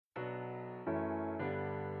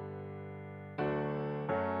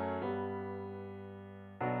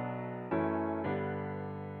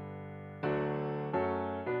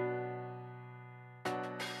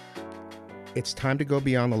It's time to go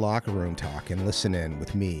beyond the locker room talk and listen in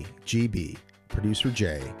with me, GB, producer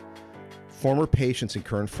Jay, former patients and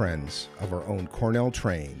current friends of our own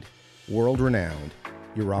Cornell-trained, world-renowned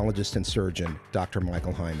urologist and surgeon, Dr.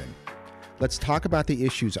 Michael Hyman. Let's talk about the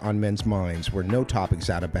issues on men's minds where no topic's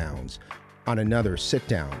out of bounds on another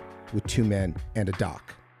sit-down with two men and a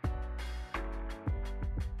doc.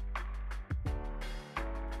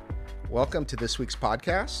 Welcome to this week's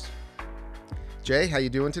podcast. Jay, how you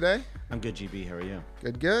doing today? I'm good, GB. How are you?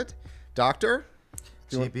 Good, good. Doctor?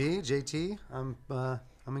 GB, JT, I'm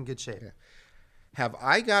in good shape. Yeah. Have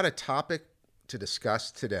I got a topic to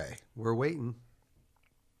discuss today? We're waiting.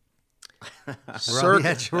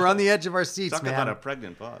 We're on the edge of our seats, Talk man. about a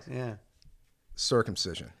pregnant pause. Yeah.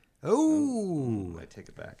 Circumcision. Oh. I take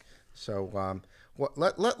it back. So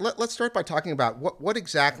let's start by talking about what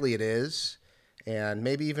exactly it is, and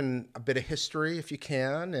maybe even a bit of history if you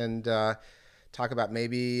can, and talk about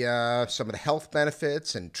maybe some of the health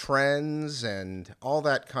benefits and trends and all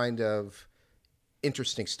that kind of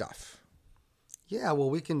interesting stuff. Yeah, well,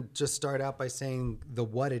 we can just start out by saying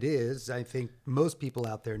what it is. I think most people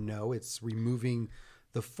out there know it's removing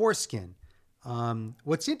the foreskin.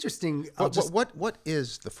 What's interesting... What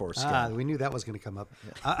is the foreskin? We knew that was going to come up.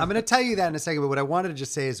 I'm going to tell you that in a second, but what I wanted to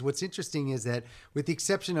just say is what's interesting is that with the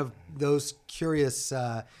exception of those curious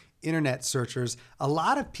internet searchers, a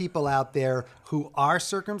lot of people out there who are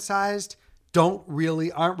circumcised aren't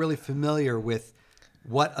really familiar with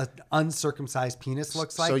what an uncircumcised penis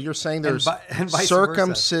looks like. So you're saying there's and vice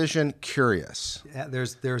circumcision versa. curious. Yeah,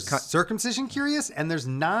 there's circumcision curious and there's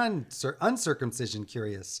uncircumcision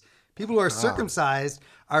curious. People who are circumcised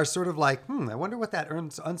are sort of like, I wonder what that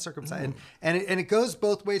uncircumcised. And it goes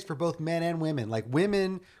both ways for both men and women. Like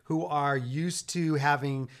women who are used to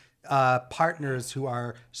having partners who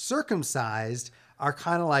are circumcised are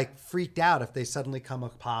kind of like freaked out if they suddenly come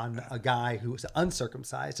upon a guy who's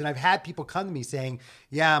uncircumcised. And I've had people come to me saying,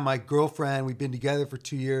 yeah, my girlfriend, we've been together for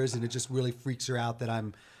 2 years and it just really freaks her out that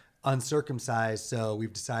I'm uncircumcised. So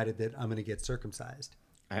we've decided that I'm going to get circumcised.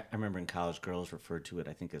 I remember in college, girls referred to it,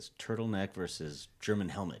 I think, as turtleneck versus German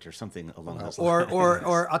helmet or something along those lines.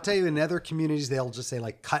 Or I'll tell you, in other communities, they'll just say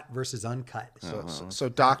like cut versus uncut. So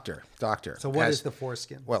doctor. So what is the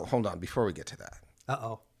foreskin? Well, hold on before we get to that.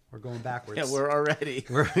 Uh-oh. We're going backwards. Yeah, we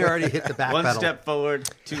already hit the back One pedal. step forward,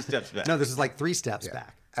 2 steps back. No, this is like 3 steps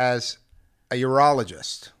back. As a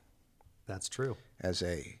urologist, That's true. as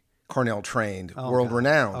a Cornell-trained,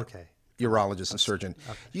 world-renowned urologist and surgeon,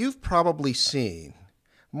 you've probably seen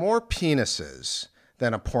more penises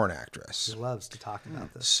than a porn actress. He loves to talk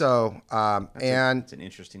about this. So, It's an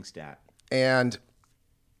interesting stat. and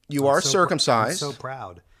you are circumcised. I'm so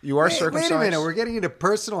proud. You are circumcised. Wait a minute. We're getting into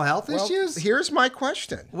personal health issues? Here's my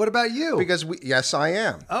question. What about you? Because yes, I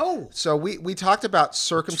am. Oh. So we talked about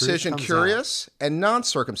circumcision Truth comes curious and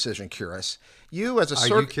non-circumcision curious. You as a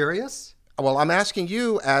Are you curious? Well, I'm asking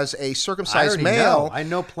you as a I circumcised already male. know. I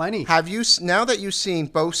know plenty. Have you, now that you've seen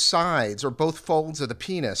both sides or both folds of the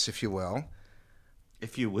penis, if you will?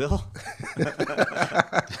 If you will.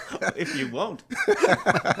 If you won't.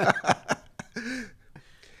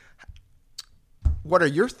 What are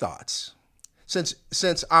your thoughts?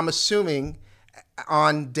 Since I'm assuming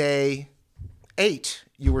on day 8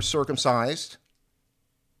 you were circumcised.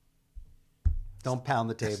 Don't pound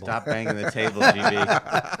the table. Stop banging the table,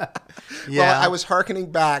 GB. Yeah. Well, I was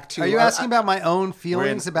hearkening back to... Are you asking about my own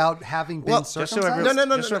feelings about having been circumcised? Just so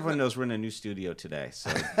everyone knows, we're in a new studio today. So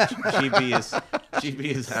GB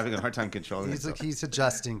is having a hard time controlling himself. He's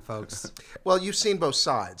adjusting, folks. Well, you've seen both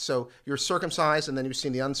sides. So you're circumcised and then you've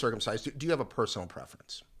seen the uncircumcised. Do you have a personal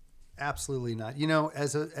preference? Absolutely not. You know,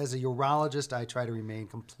 as a urologist, I try to remain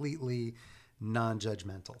completely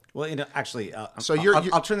non-judgmental. Well, actually, So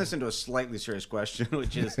I'll turn this into a slightly serious question,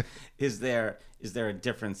 which is there a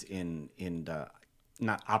difference in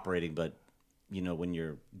not operating, but when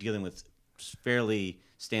you're dealing with fairly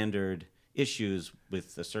standard issues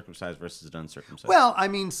with the circumcised versus the uncircumcised? Well, I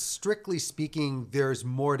mean, strictly speaking, there's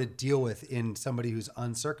more to deal with in somebody who's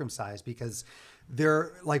uncircumcised because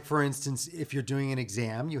like for instance, if you're doing an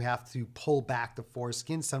exam, you have to pull back the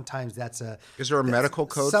foreskin. Sometimes Is there a medical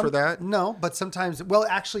code for that? No, but sometimes, well,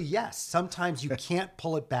 actually, yes. Sometimes you can't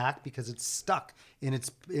pull it back because it's stuck and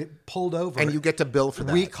it's pulled over. And you get to bill for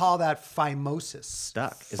that. We call that phimosis.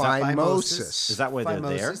 Stuck. Phimosis. Is that why they're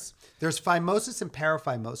there? There's phimosis and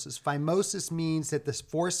paraphimosis. Phimosis means that the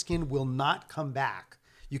foreskin will not come back.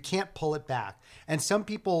 You can't pull it back. And some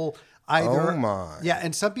people either... Oh, my. Yeah,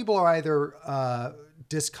 and some people are either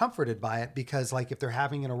discomforted by it because, like, if they're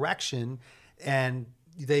having an erection and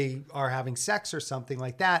they are having sex or something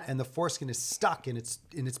like that, and the foreskin is stuck in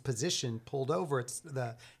its position, pulled over. It's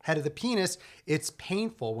the head of the penis. It's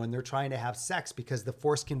painful when they're trying to have sex because the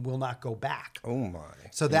foreskin will not go back. Oh my.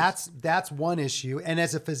 So that's one issue. And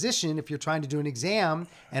as a physician, if you're trying to do an exam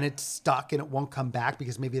and it's stuck and it won't come back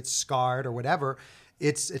because maybe it's scarred or whatever,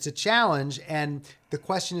 it's a challenge. And the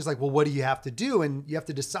question is like, well, what do you have to do? And you have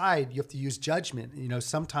to decide. You have to use judgment. You know,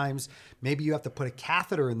 sometimes maybe you have to put a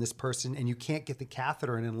catheter in this person, and you can't get the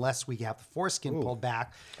catheter in unless we have the foreskin pulled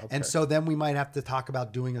back. And so then we might have to talk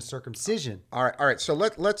about doing a circumcision. All right. So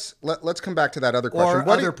let's come back to that other question. Or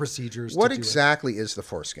other procedures. What to do exactly is the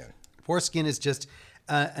foreskin? Foreskin is just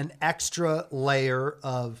an extra layer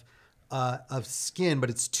of skin, but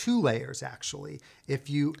it's 2 layers actually. If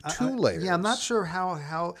you 2 layers. Yeah, I'm not sure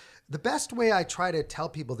how the best way I try to tell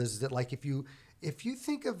people this is that like if you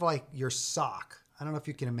think of like your sock, I don't know if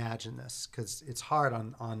you can imagine this because it's hard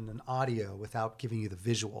on an audio without giving you the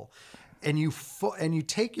visual. And you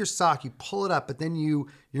take your sock, you pull it up, but then you're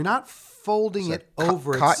not folding it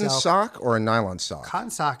over cotton itself. sock or a nylon sock? Cotton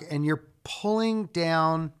sock, and you're pulling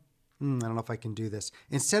down. I don't know if I can do this.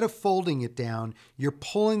 Instead of folding it down, you're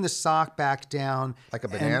pulling the sock back down. Like a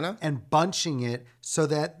banana? And bunching it so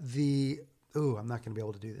that I'm not going to be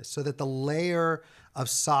able to do this. So that the layer of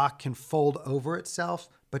sock can fold over itself,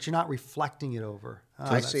 but you're not reflecting it over.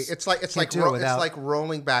 I see. It's like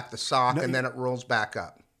rolling back the sock and then it rolls back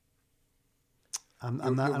up. I don't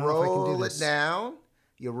know if I can do this. Roll it down.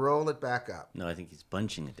 You roll it back up. No, I think he's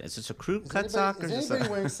bunching it. Is this a crew cut sock? Is anybody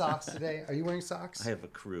wearing socks today? Are you wearing socks? I have a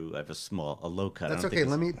crew. I have a low cut. That's okay.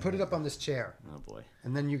 Let me put it up on this chair. Oh boy.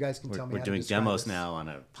 And then you guys can tell me. We're how doing to describe demos this. now on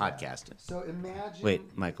a podcast. Yeah. So imagine.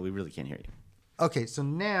 Wait, Michael, we really can't hear you. Okay, so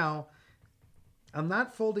now I'm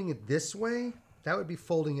not folding it this way. That would be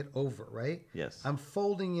folding it over, right? Yes. I'm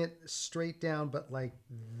folding it straight down, but like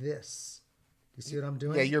this. You see what I'm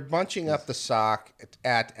doing? Yeah, you're bunching up the sock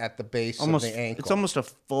at the base of the ankle. It's almost a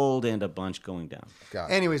fold and a bunch going down. Got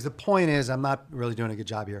it. Anyways, the point is, I'm not really doing a good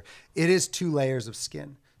job here. It is 2 layers of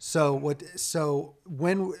skin. So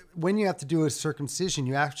when you have to do a circumcision,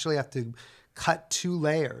 you actually have to cut 2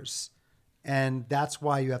 layers. And that's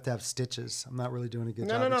why you have to have stitches. I'm not really doing a good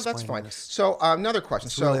job. No, that's explaining fine. this. So another question.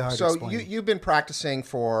 It's really hard to so explain. you've been practicing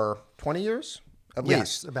for 20 years at Yes,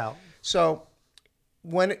 least. about. So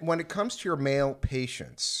when it comes to your male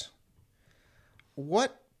patients,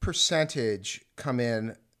 what percentage come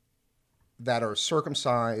in that are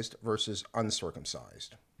circumcised versus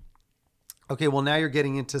uncircumcised? Okay, well, now you're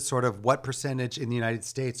getting into sort of what percentage in the United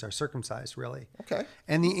States are circumcised, really. Okay.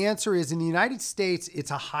 And the answer is in the United States,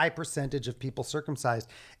 it's a high percentage of people circumcised.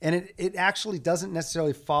 And it actually doesn't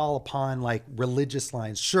necessarily fall upon like religious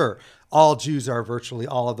lines. Sure, all Jews are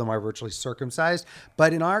all of them are virtually circumcised.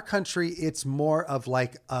 But in our country, it's more of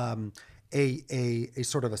like a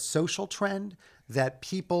sort of a social trend that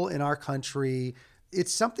people in our country,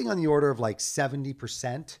 it's something on the order of like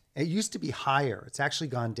 70%. It used to be higher. It's actually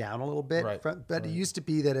gone down a little bit. Right. But it used to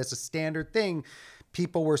be that as a standard thing,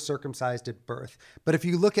 people were circumcised at birth. But if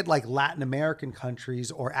you look at like Latin American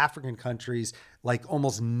countries or African countries, like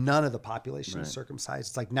almost none of the population is circumcised.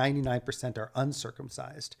 It's like 99% are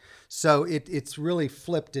uncircumcised. So it's really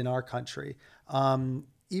flipped in our country.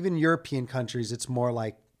 Even European countries, it's more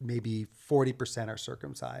like maybe 40% are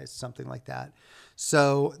circumcised, something like that.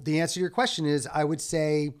 So the answer to your question is, I would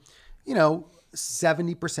say,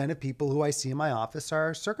 70% of people who I see in my office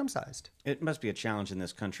are circumcised. It must be a challenge in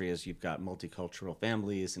this country as you've got multicultural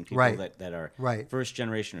families and people Right. that are Right. first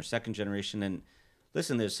generation or second generation. And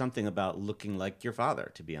listen, there's something about looking like your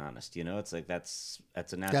father, to be honest. It's like that's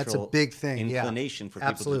a natural That's a big thing, yeah. inclination for people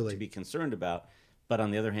Absolutely. to be concerned about. But on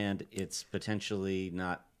the other hand, it's potentially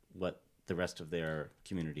not what the rest of their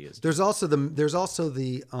community is. There's also the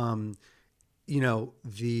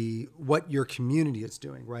what your community is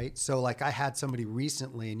doing, right? So like I had somebody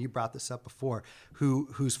recently, and you brought this up before,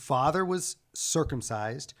 whose father was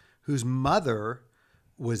circumcised, whose mother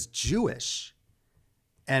was Jewish,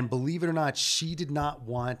 and believe it or not, she did not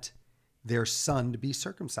want their son to be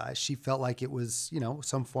circumcised. She felt like it was,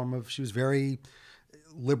 some form of, she was very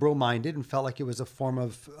liberal minded and felt like it was a form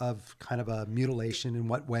of kind of a mutilation in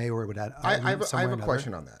what way, or would that? I have a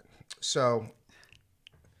question on that. So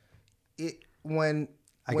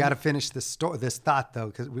I got to finish this thought though,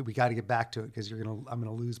 because we got to get back to it, because I'm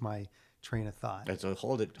gonna lose my train of thought. Right, so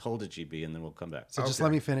hold it, GB, and then we'll come back. So just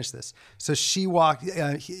let me finish this. So she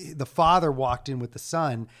the father walked in with the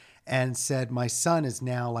son and said, my son is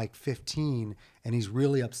now like 15 and he's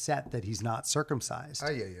really upset that he's not circumcised.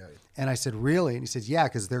 Yeah. And I said, really? And he said, yeah,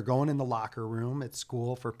 because they're going in the locker room at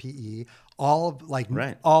school for PE. All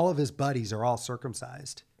of his buddies are all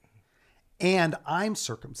circumcised. and I'm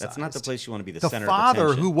circumcised. That's not the place you want to be the The center father, of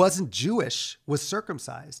attention. who wasn't Jewish, was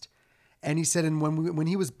circumcised. And he said, and when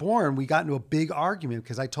he was born, we got into a big argument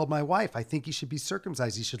because I told my wife, I think he should be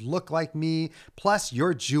circumcised. He should look like me. Plus,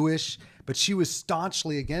 you're Jewish. But she was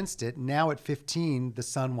staunchly against it. Now at 15, the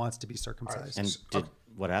son wants to be circumcised. And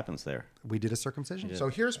what happens there? We did a circumcision. So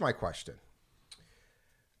here's my question.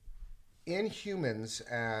 In humans,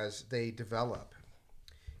 as they develop,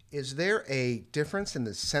 is there a difference in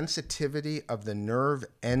the sensitivity of the nerve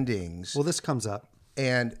endings? Well, this comes up.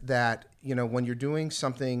 And that, when you're doing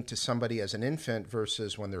something to somebody as an infant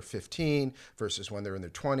versus when they're 15 versus when they're in their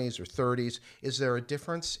 20s or 30s, is there a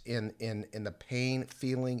difference in the pain,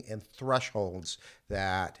 feeling, and thresholds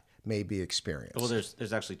that may be experienced? Well,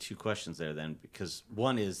 there's actually two questions there then, because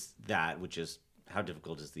one is that, which is how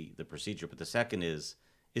difficult is the procedure, but the second is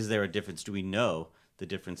there a difference? Do we know the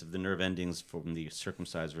difference of the nerve endings from the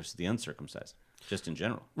circumcised versus the uncircumcised, just in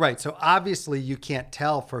general? Right. So obviously you can't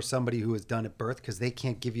tell for somebody who is done at birth because they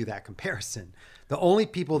can't give you that comparison. The only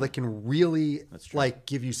people that can really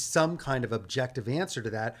give you some kind of objective answer to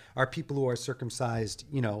that are people who are circumcised,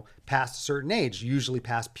 past a certain age, usually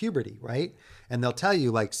past puberty, right? And they'll tell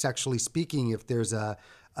you, like, sexually speaking, if there's a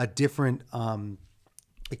different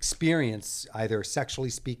experience, either sexually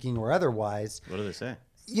speaking or otherwise. What do they say?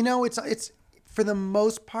 It's for the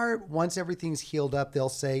most part, once everything's healed up, they'll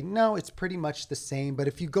say, no, it's pretty much the same. But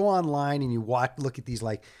if you go online and you look at these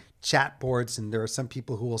like chat boards, and there are some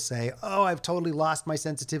people who will say, oh, I've totally lost my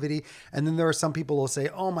sensitivity. And then there are some people who will say,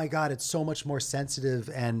 oh my God, it's so much more sensitive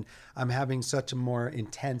and I'm having such a more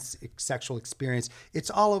intense sexual experience. It's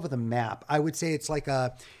all over the map. I would say it's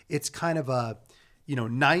kind of a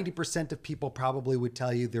 90% of people probably would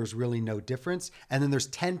tell you there's really no difference. And then there's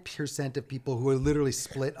 10% of people who are literally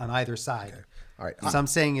split on either side. Okay. All right. Some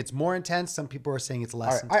saying it's more intense. Some people are saying it's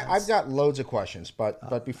less intense. I've got loads of questions,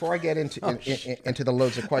 but before I get into the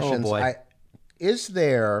loads of questions, boy. Is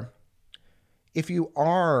there, if you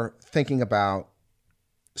are thinking about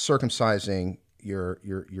circumcising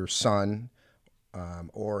your son,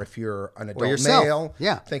 or if you're an adult yourself.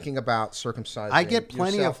 male, thinking about circumcising, I get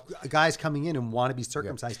plenty yourself, of guys coming in and want to be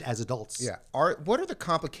circumcised as adults. Yeah. What are the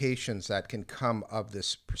complications that can come of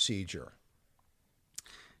this procedure?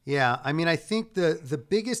 Yeah, I mean, I think the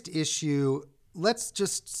biggest issue, let's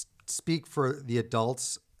just speak for the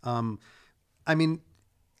adults. I mean,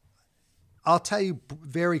 I'll tell you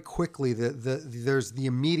very quickly that there's the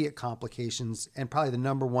immediate complications, and probably the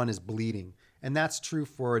number one is bleeding. And that's true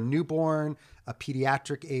for a newborn, a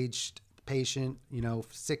pediatric aged patient,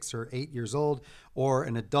 6 or 8 years old, or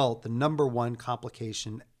an adult. The number one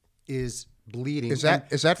complication is bleeding. Is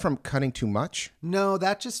that from cutting too much? No,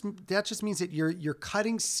 that just means that you're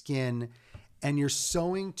cutting skin and you're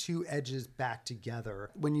sewing two edges back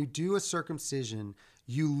together. When you do a circumcision,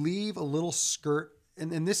 you leave a little skirt,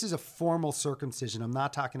 and this is a formal circumcision. I'm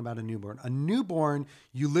not talking about a newborn. A newborn,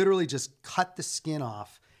 you literally just cut the skin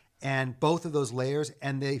off and both of those layers,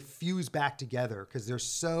 and they fuse back together because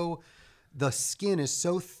the skin is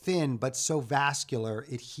so thin but so vascular,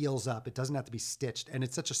 it heals up. It doesn't have to be stitched. And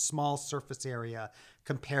it's such a small surface area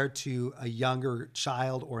compared to a younger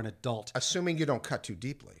child or an adult. Assuming you don't cut too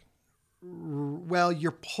deeply. Well,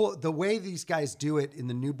 the way these guys do it in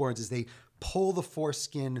the newborns is they pull the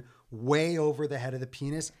foreskin way over the head of the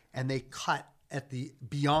penis, and they cut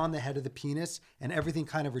beyond the head of the penis, and everything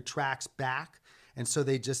kind of retracts back. And so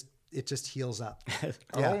it just heals up. Yeah.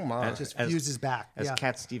 Oh my! It just fuses back. As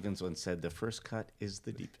Cat Stevens once said, the first cut is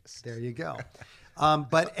the deepest. There you go.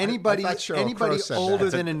 But anybody older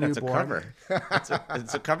than a newborn,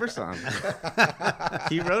 it's a cover song.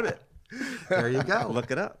 He wrote it. There you go.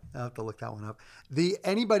 Look it up. I'll have to look that one up.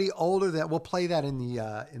 Anybody older than, we'll play that in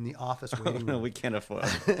the office waiting room. No, we can't afford.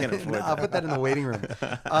 I'll put that in the waiting room.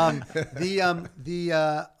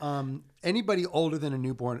 Anybody older than a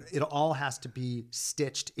newborn, it all has to be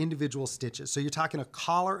stitched, individual stitches. So you're talking a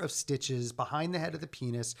collar of stitches behind the head of the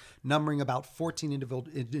penis, numbering about 14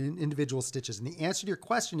 individual stitches. And the answer to your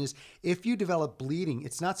question is, if you develop bleeding,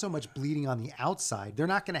 it's not so much bleeding on the outside. They're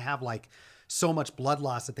not going to have so much blood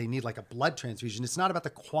loss that they need a blood transfusion. It's not about the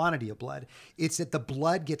quantity of blood. It's that the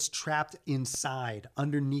blood gets trapped inside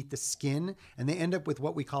underneath the skin, and they end up with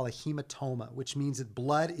what we call a hematoma, which means that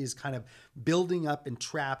blood is kind of building up and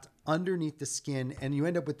trapped underneath the skin, and you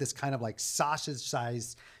end up with this kind of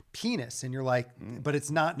sausage-sized penis, and you're but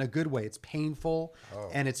it's not in a good way. It's painful,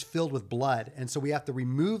 and it's filled with blood. And so we have to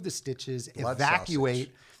remove the stitches,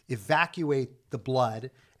 evacuate the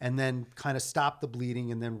blood, and then kind of stop the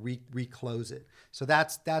bleeding and then reclose it. So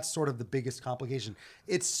that's sort of the biggest complication.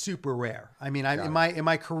 It's super rare. I mean, in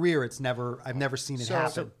my career, I've never seen it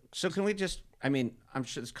happen. So can we just I mean, I'm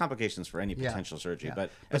sure there's complications for any potential surgery, Yeah.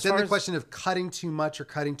 but But as then far the as, question of cutting too much or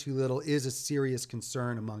cutting too little is a serious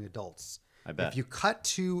concern among adults. I bet. If you cut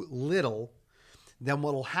too little, then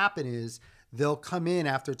what will happen is they'll come in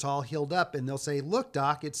after it's all healed up and they'll say, look,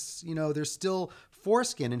 doc, it's, there's still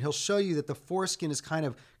foreskin. And he'll show you that the foreskin is kind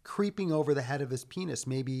of creeping over the head of his penis,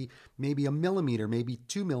 maybe a millimeter, maybe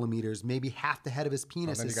 2 millimeters, maybe half the head of his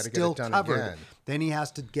penis then you is gotta get still it done covered. again. Then he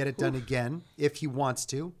has to get it done again if he wants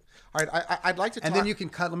to. All right, I'd like to talk. And then you can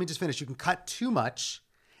cut, let me just finish. You can cut too much.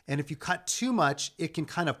 And if you cut too much, it can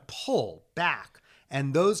kind of pull back.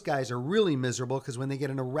 And those guys are really miserable because when they get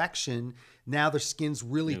an erection, now their skin's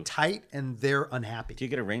really tight and they're unhappy. do you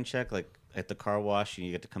get a rain check like at the car wash and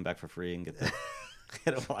you get to come back for free and get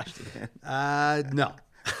get it washed again? No.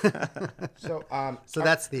 So, So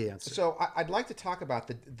that's the answer. So I'd like to talk about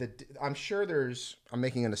the. I'm sure I'm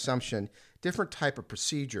making an assumption, different type of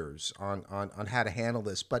procedures on how to handle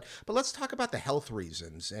this. But let's talk about the health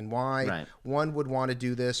reasons and why one would want to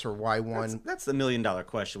do this or why one. That's the $1 million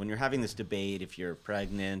question. When you're having this debate, if you're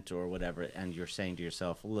pregnant or whatever, and you're saying to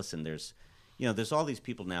yourself, well, listen, there's all these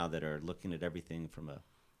people now that are looking at everything from a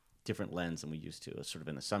different lens than we used to. It's sort of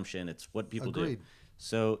an assumption. It's what people do.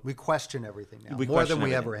 So We question everything now, we more question than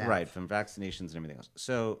we everything. ever have. Right, from vaccinations and everything else.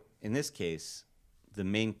 So in this case, the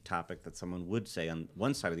main topic that someone would say on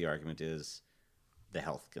one side of the argument is the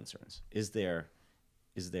health concerns. Is there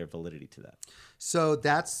validity to that? So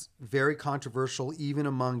that's very controversial, even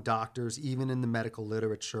among doctors, even in the medical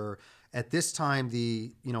literature. At this time,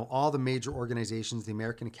 all the major organizations, the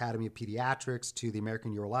American Academy of Pediatrics to the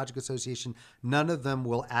American Urologic Association, none of them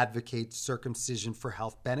will advocate circumcision for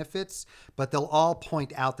health benefits, but they'll all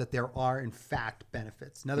point out that there are, in fact,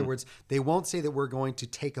 benefits. In other words, they won't say that we're going to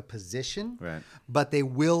take a position, but they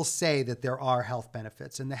will say that there are health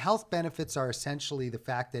benefits. And the health benefits are essentially the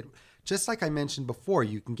fact that, just like I mentioned before,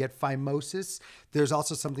 you can get phimosis. There's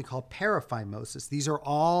also something called paraphimosis. These are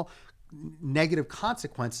all negative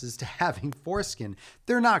consequences to having foreskin.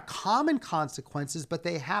 They're not common consequences, but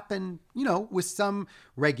they happen, with some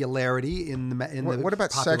regularity in the What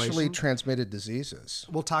about population. sexually transmitted diseases?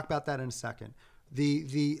 We'll talk about that in a second.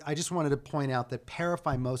 I just wanted to point out that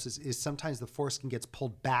paraphimosis is sometimes the foreskin gets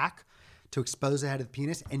pulled back to expose the head of the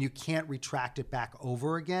penis, and you can't retract it back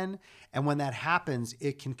over again. And when that happens,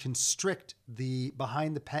 it can constrict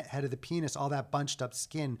behind the head of the penis. All that bunched up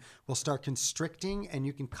skin will start constricting, and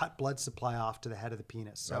you can cut blood supply off to the head of the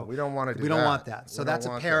penis. So we don't want to do that. We don't want that. So We that's a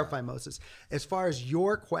don't want that. paraphimosis. As far as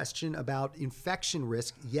your question about infection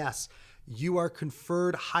risk, yes, you are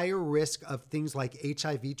conferred higher risk of things like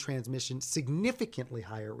HIV transmission, significantly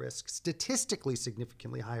higher risk, statistically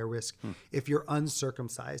significantly higher risk if you're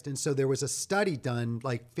uncircumcised. And so there was a study done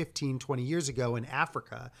like 15, 20 years ago in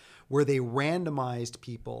Africa where they randomized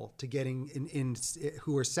people to getting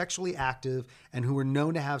who were sexually active and who were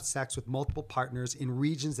known to have sex with multiple partners in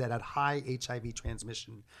regions that had high HIV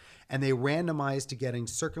transmission. And they randomized to getting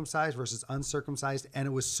circumcised versus uncircumcised. And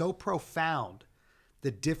it was so profound, the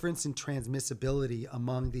difference in transmissibility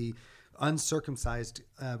among the uncircumcised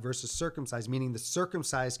versus circumcised, meaning the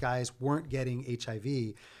circumcised guys weren't getting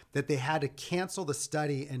HIV, that they had to cancel the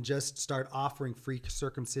study and just start offering free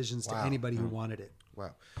circumcisions to anybody who wanted it.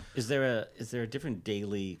 Wow. Is there a different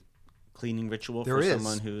daily cleaning ritual There for is.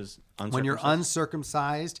 someone who's uncircumcised? When you're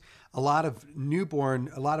uncircumcised, a lot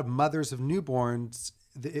of mothers of newborns,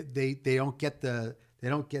 they don't get the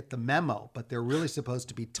memo, but they're really supposed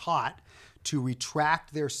to be taught to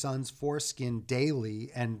retract their son's foreskin daily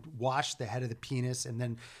and wash the head of the penis and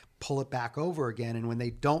then pull it back over again. And when they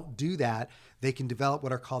don't do that, they can develop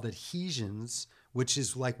what are called adhesions, which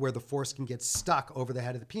is like where the foreskin gets stuck over the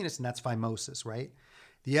head of the penis, and that's phimosis, right?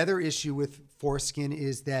 The other issue with foreskin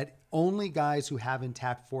is that only guys who have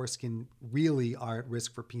intact foreskin really are at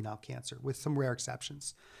risk for penile cancer, with some rare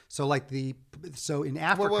exceptions. So in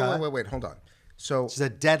Africa, Wait, hold on. So it's a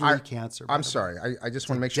deadly cancer. I'm sorry. I just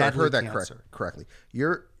want to make sure I heard that correctly.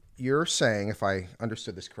 You're saying, if I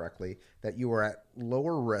understood this correctly, that you are at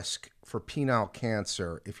lower risk for penile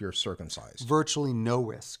cancer if you're circumcised. Virtually no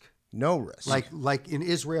risk. No risk. Like in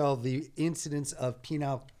Israel, the incidence of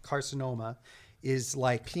penile carcinoma is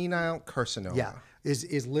like penile carcinoma. Yeah,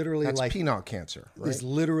 is literally That's like penile cancer. Right? Is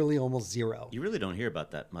literally almost zero. You really don't hear about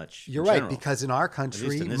that much. You're in right, general. because in our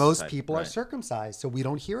country, in this most society, people are right. circumcised, so we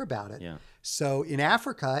don't hear about it. Yeah. So in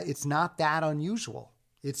Africa, it's not that unusual.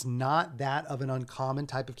 It's not that of an uncommon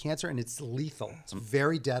type of cancer, and it's lethal. It's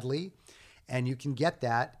very deadly, and you can get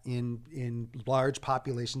that in large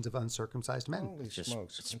populations of uncircumcised men. Holy It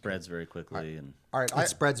smokes. spreads very quickly. And All right. It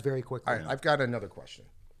spreads very quickly. All right, I've got another question.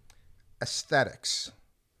 Aesthetics.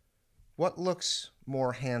 What looks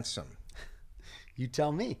more handsome? You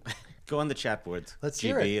tell me. Go on the chat boards. Let's GB,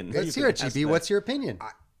 hear it. and Let's hear it, ask GB. them. What's your opinion?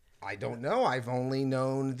 I don't know. I've only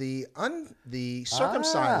known the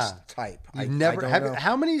circumcised type. You've I never don't have. know.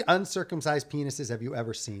 How many uncircumcised penises have you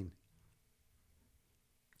ever seen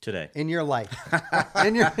Today. in your life?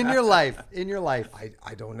 in your life.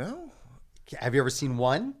 I don't know. Have you ever seen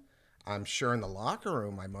one? I'm sure in the locker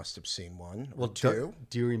room I must have seen one or Well, two.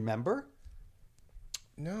 do you remember?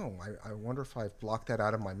 No, I wonder if I've blocked that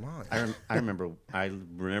out of my mind. I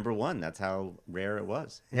remember one. That's how rare it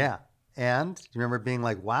was. Yeah. And do you remember being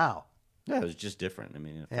like, wow? Yeah, it was just different. I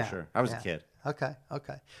mean, for Yeah, sure. I was yeah. a kid. Okay.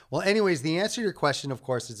 Well, anyways, the answer to your question, of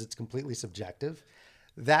course, is it's completely subjective.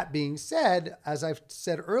 That being said, as I've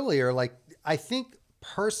said earlier, like I think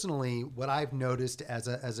personally, what I've noticed as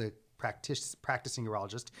a practicing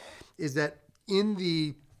urologist is that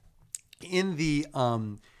in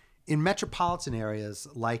metropolitan areas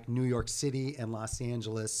like New York City and Los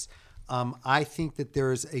Angeles, I think that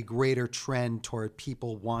there's a greater trend toward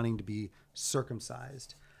people wanting to be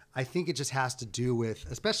circumcised. I think it just has to do with,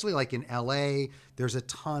 especially like in LA, there's a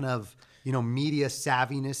ton of, media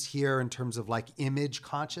savviness here in terms of like image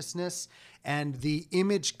consciousness. And the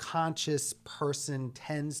image conscious person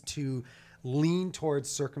tends to lean towards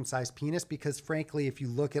circumcised penis because frankly, if you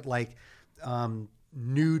look at like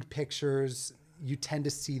nude pictures, you tend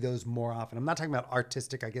to see those more often. I'm not talking about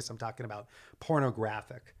artistic. I guess I'm talking about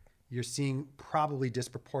pornographic. You're seeing probably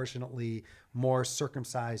disproportionately more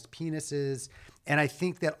circumcised penises. And I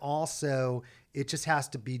think that also it just has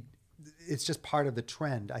to be, it's just part of the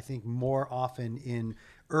trend. I think more often in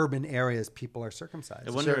urban areas, people are circumcised.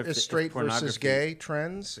 I wonder Is if straight versus pornography- gay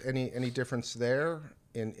trends any difference there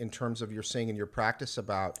in terms of you're seeing in your practice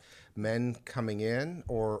about men coming in,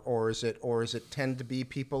 or is it tend to be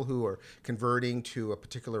people who are converting to a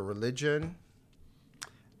particular religion?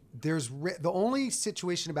 The only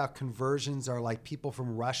situation about conversions are like people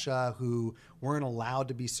from Russia who weren't allowed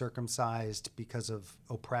to be circumcised because of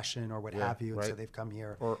oppression or what have you, and so right. they've come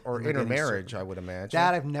here. Or and they're getting intermarriage, I would imagine.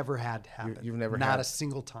 That I've never had happen. You've never Not had- a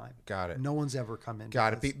single time. Got it. No one's ever come in.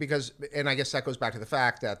 Got it. Because, and I guess that goes back to the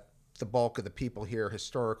fact that the bulk of the people here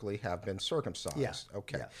historically have been circumcised. Yeah.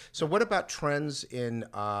 Okay. Yeah. So what about trends in,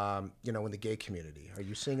 in the gay community? Are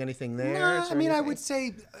you seeing anything there? No, Is there I mean, I anything? would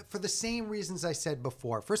say for the same reasons I said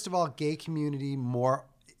before. First of all, gay community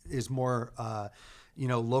is more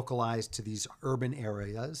localized to these urban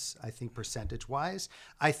areas, I think percentage-wise.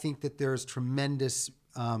 I think that there's tremendous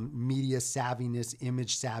media savviness,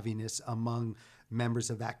 image savviness among members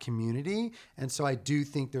of that community. And so I do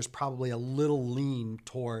think there's probably a little lean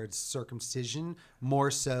towards circumcision,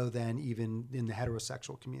 more so than even in the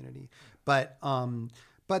heterosexual community. But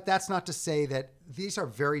that's not to say that these are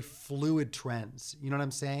very fluid trends. You know what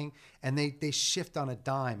I'm saying? And they shift on a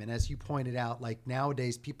dime. And as you pointed out, like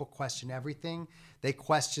nowadays people question everything. They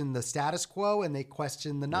question the status quo and they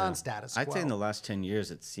question the non-status quo. I'd say in the last 10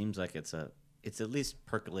 years, it seems like it's at least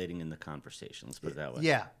percolating in the conversation. Let's put it that way.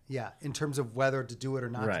 Yeah. In terms of whether to do it or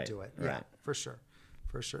not Right, to do it. right. Yeah, for sure.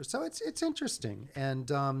 So it's interesting.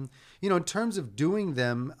 And, in terms of doing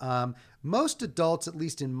them, most adults, at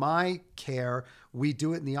least in my care, we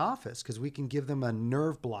do it in the office because we can give them a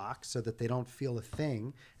nerve block so that they don't feel a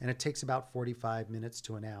thing. And it takes about 45 minutes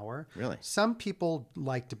to an hour. Really? Some people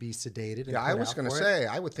like to be sedated. And Yeah, I put was out going to for it. say,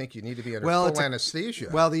 I would think you need to be under Well, full it's a- anesthesia.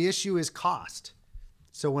 Well, the issue is cost.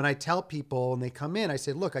 So when I tell people and they come in, I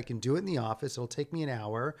say, look, I can do it in the office. It'll take me an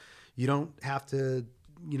hour. You don't have to,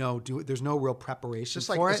 do it. There's no real preparation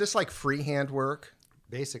for is it, this like freehand work?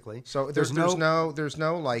 basically. So there's no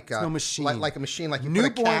like no machine. like a machine, like you put a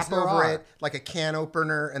Newborns, cap there over are. it, like a can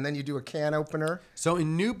opener, and then you do a can opener. So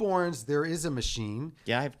in newborns, there is a machine.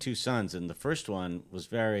 Yeah, I have two sons, and the first one was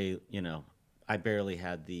very, I barely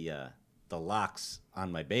had the locks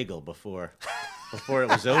on my bagel before it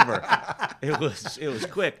was over. It was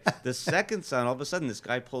quick. The second son, all of a sudden, this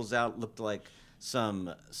guy pulls out, looked like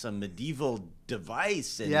some medieval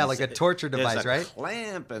device. And Yeah, like a torture device, there's a right?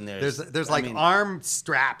 clamp, and There's arm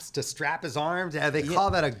straps to strap his arms. Yeah, they call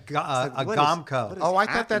that a what gomco. is Oh, I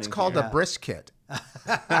thought that's happening called here? a brisket.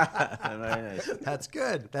 Very nice. That's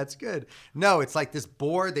good. No, it's like this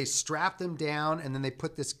board. They strap them down, and then they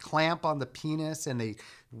put this clamp on the penis, and they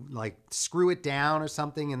like screw it down or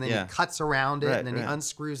something, and then Yeah. he cuts around it, Right, and then he right.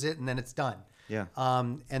 unscrews it, and then it's done. Yeah.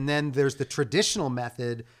 And then there's the traditional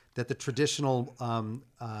method that the traditional I'm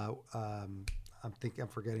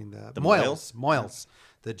forgetting the moils.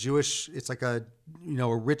 The Jewish, it's like a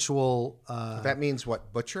ritual. That means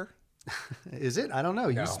what? Butcher? Is it? I don't know.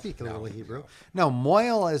 You No, speak a no, little Hebrew. No,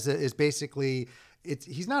 moil is basically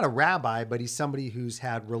he's not a rabbi, but he's somebody who's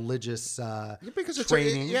had religious Because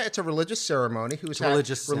training. it's a religious ceremony. Who's had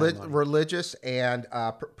religious ceremony. religious and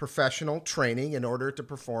professional training in order to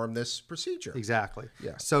perform this procedure. Exactly.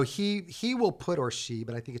 Yeah. So he will put, or she,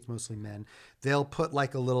 but I think it's mostly men. They'll put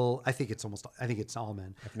like a little. I think it's all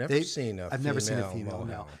men. I've never seen a female. mohel.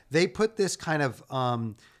 No. They put this kind of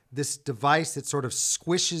this device that sort of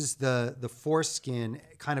squishes the foreskin,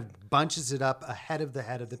 kind of bunches it up ahead of the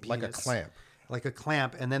head of the penis, Like a clamp. Like a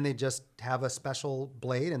clamp, and then they just have a special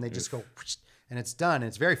blade, and they just go, and it's done. And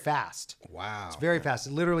it's very fast. Wow. It's very fast.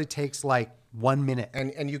 It literally takes like 1 minute.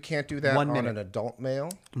 And you can't do that 1 on minute. an adult male?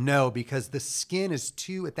 No, because the skin is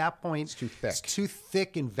at that point, it's too thick. It's too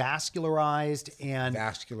thick and vascularized.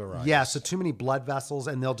 Yeah, so too many blood vessels,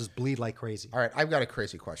 and they'll just bleed like crazy. All right, I've got a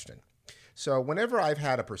crazy question. So whenever I've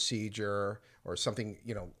had a procedure or something,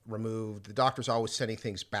 removed, the doctor's always sending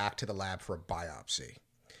things back to the lab for a biopsy.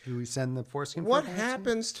 Do we send the foreskin? What for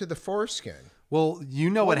happens to the foreskin? Well, you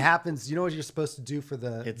know what happens. You know what you're supposed to do for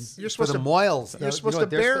the You're supposed to moils. You're supposed to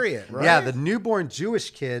bury it, right? Yeah, the newborn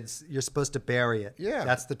Jewish kids, you're supposed to bury it. Yeah.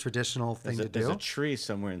 That's the traditional thing to There's do. a tree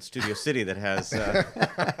somewhere in Studio City that has a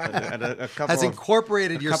couple Has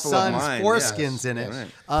incorporated your couple of son's mine, foreskins yes. in it.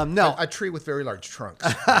 Right. No, A tree with very large trunks.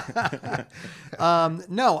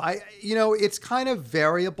 No, it's kind of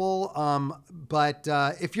variable. But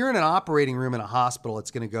if you're in an operating room in a hospital, it's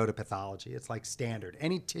going to go to pathology. It's like standard.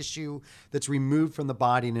 Any tissue that's removed from the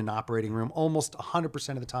body in an operating room, almost 100%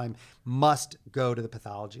 of the time, must go to the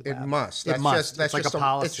pathology lab. It must. It must. That's it's just like a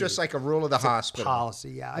policy. It's just like a rule of the hospital.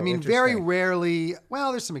 Policy, yeah. I mean, interesting. very rarely.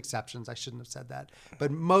 Well, there's some exceptions. I shouldn't have said that,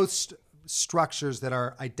 but most structures that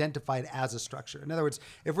are identified as a structure. In other words,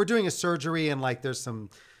 if we're doing a surgery and like there's some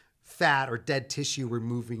fat or dead tissue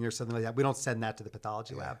removing or something like that, we don't send that to the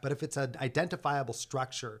pathology lab. But if it's an identifiable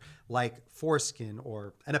structure like foreskin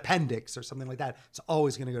or an appendix or something like that, it's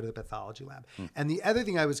always going to go to the pathology lab. And the other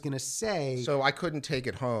thing I was going to say, So I couldn't take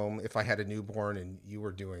it home if I had a newborn and you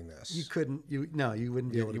were doing this. you wouldn't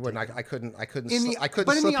be able to. You wouldn't. I couldn't. I couldn't. In the- I couldn't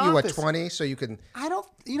but in slip the you office- a 20 so you can. I don't.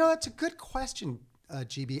 That's a good question,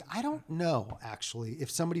 GB. I don't know actually if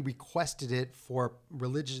somebody requested it for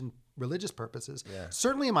religious purposes. Yeah.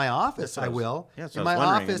 Certainly in my office, I will. yeah, that's In what I my was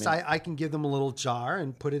wondering. office, I can give them a little jar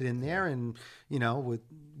and put it in there, and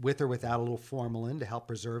with or without a little formalin to help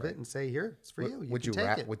preserve it, and say, "Here, it's for you. Would can you take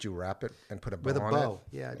wrap? it Would you wrap it and put a bow with a on bow."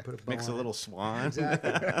 it? Yeah, I'd put a bow Makes on a it. little swan.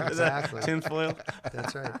 Exactly. Tinfoil.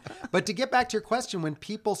 That's right. But to get back to your question, when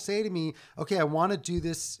people say to me, okay, I want to do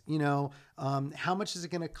this, how much is it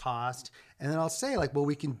going to cost? And then I'll say like, well,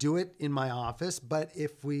 we can do it in my office, but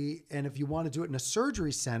if you want to do it in a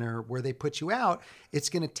surgery center where they put you out, it's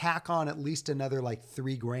going to tack on at least another like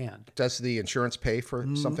 $3,000. Does the insurance pay for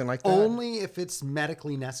something like that? Only if it's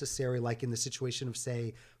medically necessary, like in the situation of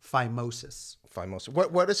say phimosis. Phimosis.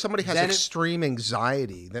 What if somebody has Then extreme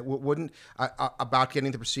anxiety that wouldn't about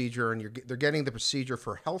getting the procedure and they're getting the procedure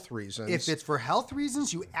for health reasons? If it's for health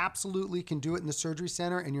reasons, you absolutely can do it in the surgery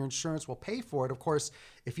center and your insurance will pay for it. Of course,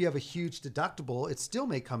 if you have a huge deductible, it still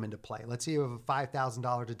may come into play. Let's say you have a $5,000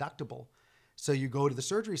 deductible. So you go to the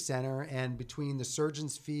surgery center, and between the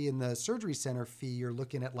surgeon's fee and the surgery center fee, you're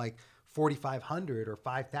looking at like $4,500 or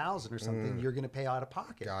 $5,000 or something. You're going to pay out of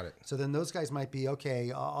pocket. Got it. So then those guys might be,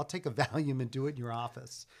 okay, I'll take a Valium and do it in your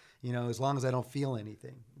office, as long as I don't feel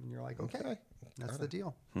anything. And you're like, okay. That's the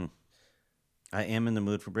deal. I am in the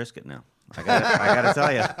mood for brisket now. I gotta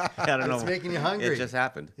tell you. I don't know. It's making you hungry. It just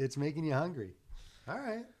happened. It's making you hungry. All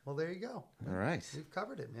right. Well, there you go. All right. We've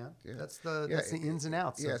covered it, man. That's the ins and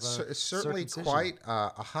outs. Yeah, of, it's certainly circumcision. quite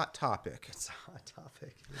a hot topic. It's a hot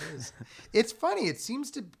topic. It is. It's funny.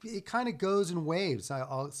 It kind of goes in waves.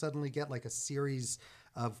 I'll suddenly get like a series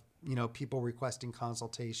of people requesting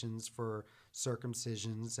consultations for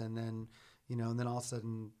circumcisions, and then and then all of a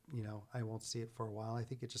sudden I won't see it for a while. I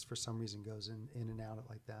think it just for some reason goes in and out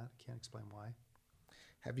like that. Can't explain why.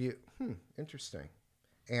 Have you? Interesting.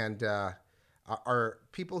 And are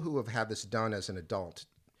people who have had this done as an adult,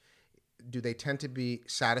 do they tend to be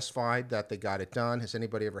satisfied that they got it done? Has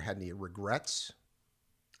anybody ever had any regrets?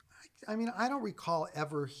 I mean, I don't recall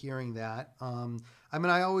ever hearing that.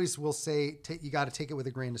 I always will say you got to take it with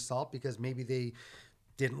a grain of salt, because maybe they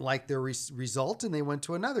didn't like their result and they went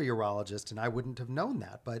to another urologist, and I wouldn't have known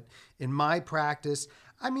that. But in my practice,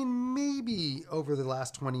 maybe over the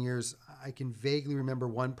last 20 years, I can vaguely remember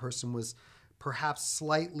one person was perhaps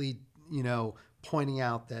slightly, pointing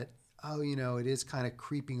out that, it is kind of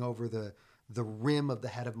creeping over the the rim of the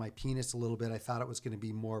head of my penis a little bit. I thought it was going to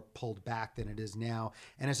be more pulled back than it is now.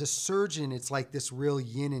 And as a surgeon, it's like this real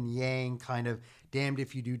yin and yang kind of damned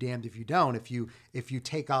if you do, damned if you don't. If you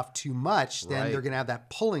take off too much, then Right. they're going to have that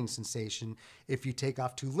pulling sensation. If you take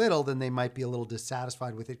off too little, then they might be a little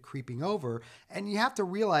dissatisfied with it creeping over. And you have to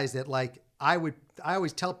realize that, like, I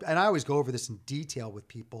always tell, and I always go over this in detail with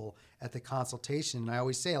people at the consultation. And I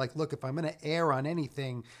always say, like, look, if I'm going to err on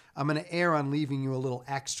anything, I'm going to err on leaving you a little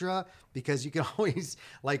extra, because you can always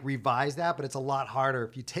like revise that, but it's a lot harder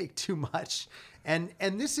if you take too much. And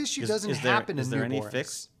this issue doesn't happen in Is there newborns. any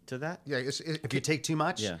fix to that? Yeah, If you take too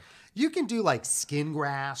much, Yeah. you can do like skin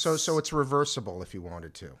grafts. so it's reversible if you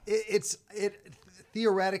wanted to. It's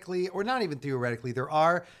theoretically, or not even theoretically, there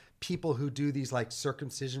are people who do these like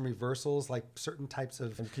circumcision reversals, like certain types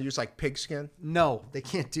of. You can use like pig skin. No, they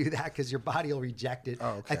can't do that because your body will reject it. Oh,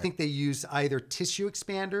 okay. I think they use either tissue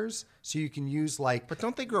expanders, so you can use like. But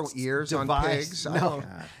don't they grow ears on pigs? I No, don't-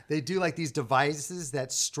 they do like these devices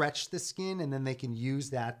that stretch the skin, and then they can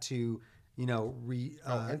use that to,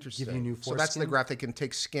 Interesting. give you new so foreskin. that's the graft. They can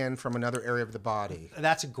take skin from another area of the body.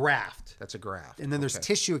 That's a graft. That's a graft. And then there's Okay.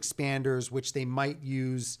 tissue expanders, which they might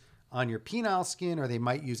use on your penile skin, or they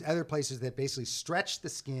might use other places that basically stretch the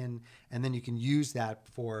skin, and then you can use that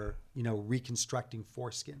for, reconstructing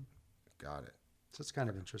foreskin. Got it. So it's kind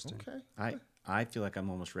of interesting. Okay. I feel like I'm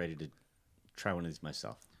almost ready to try one of these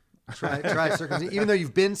myself. Try circumcision, even though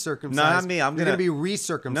you've been circumcised. No, not me. I'm you're gonna be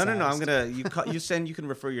re-circumcised. No. I'm gonna you can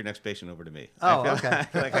refer your next patient over to me. Oh, I feel- okay. I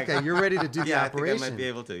feel like Okay, you're ready to do the Yeah, I think I operation. might be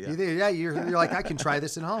able to, yeah. You're like, I can try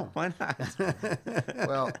this at home. Why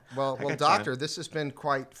not? Well, doctor, this has been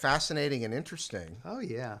quite fascinating and interesting. Oh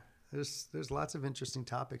yeah, there's lots of interesting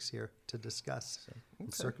topics here to discuss.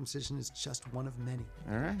 And circumcision is just one of many.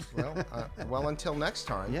 All right. Well, until next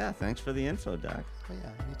time. Yeah. Thanks for the info, Doc. Oh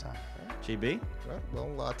yeah, anytime. GB.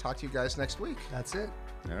 We'll talk to you guys next week. That's it.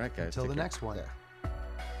 All right, guys. Until take the care. next one. Yeah.